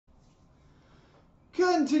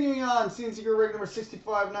Continuing on, CNC rig number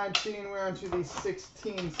 6519. We're on to the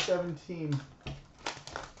 1617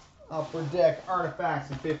 upper deck artifacts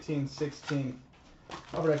and 1516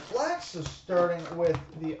 upper deck flags. So starting with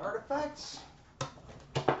the artifacts.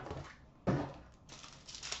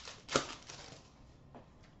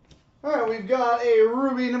 Alright, we've got a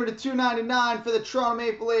Ruby number to 299 for the Toronto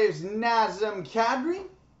Maple Leafs, Nazem Kadri.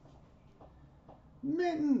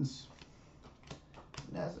 Mittens.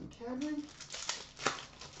 Nazem Kadri.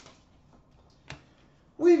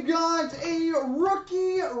 We've got a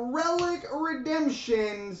Rookie Relic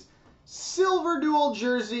Redemptions Silver Dual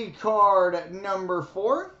Jersey card number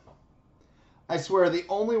 4. I swear, the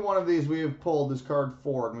only one of these we have pulled is card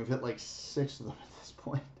 4, and we've hit like 6 of them at this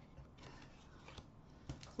point.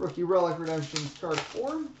 Rookie Relic Redemptions card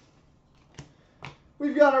 4.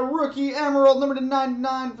 We've got a Rookie Emerald number to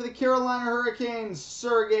 99 for the Carolina Hurricanes,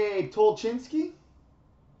 Sergei Tolchinsky.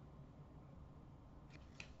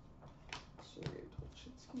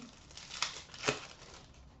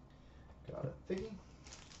 Got it, Figgy.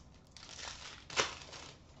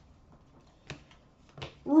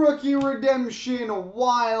 Rookie Redemption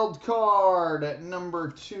Wild Card number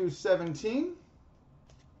 217.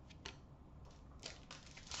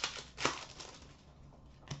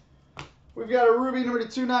 We've got a Ruby number to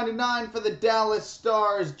 299 for the Dallas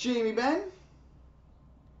Stars, Jamie Benn.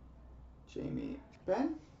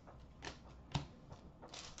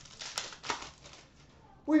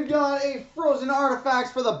 We've got a Frozen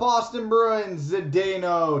Artifacts for the Boston Bruins,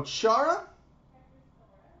 CloutsnChara.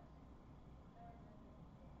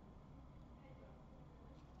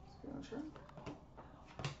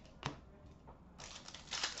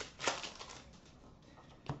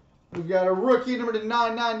 We've got a Rookie number to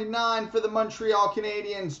 999 for the Montreal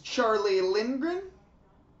Canadiens, Charlie Lindgren.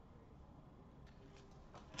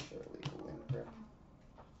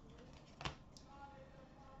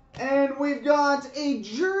 And we've got a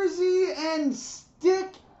Jersey and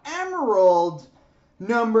Stick Emerald,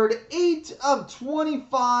 numbered 8 of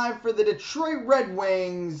 25 for the Detroit Red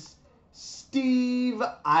Wings, Steve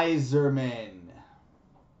Yzerman.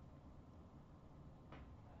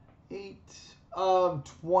 8 of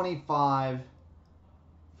 25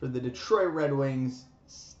 for the Detroit Red Wings,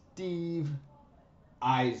 Steve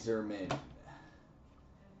Yzerman.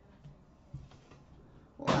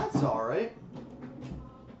 Well, that's all right.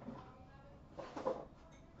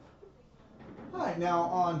 All right, now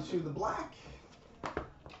on to the black.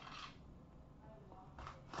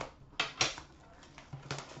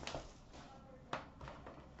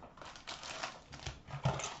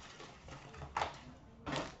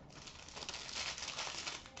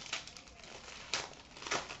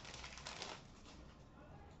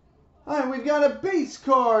 All right, we've got a base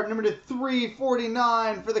card, number to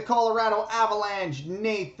 349 for the Colorado Avalanche,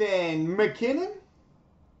 Nathan MacKinnon.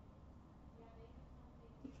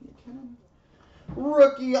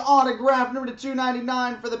 Rookie autograph, number to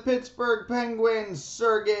 299 for the Pittsburgh Penguins,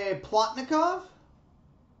 Sergei Plotnikov.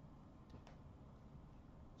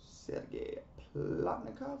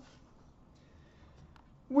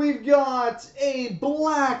 We've got a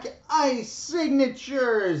Black Ice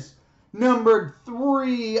Signatures, numbered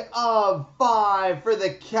 3 of 5 for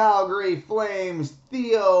the Calgary Flames,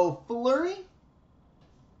 Theo Fleury.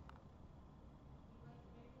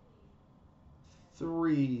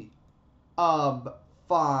 3 of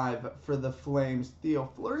 5 for the Flames, Theo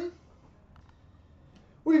Fleury.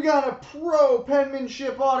 We've got a Pro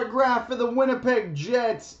Penmanship autograph for the Winnipeg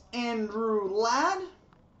Jets, Andrew Ladd.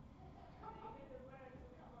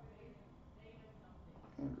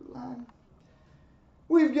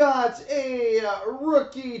 We've got a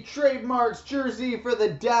Rookie Trademarks jersey for the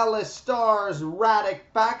Dallas Stars, Radek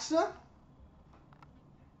Faksa.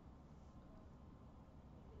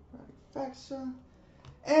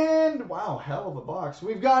 And, wow, hell of a box.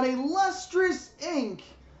 We've got a Lustrous Ink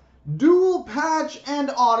dual patch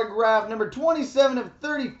and autograph, number 27 of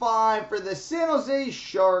 35 for the San Jose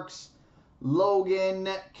Sharks, Logan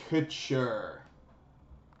Couture.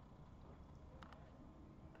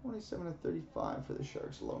 27 of 35 for the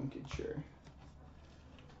Sharks, Logan Couture.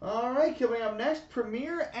 All right, coming up next,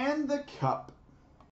 Premier and the Cup.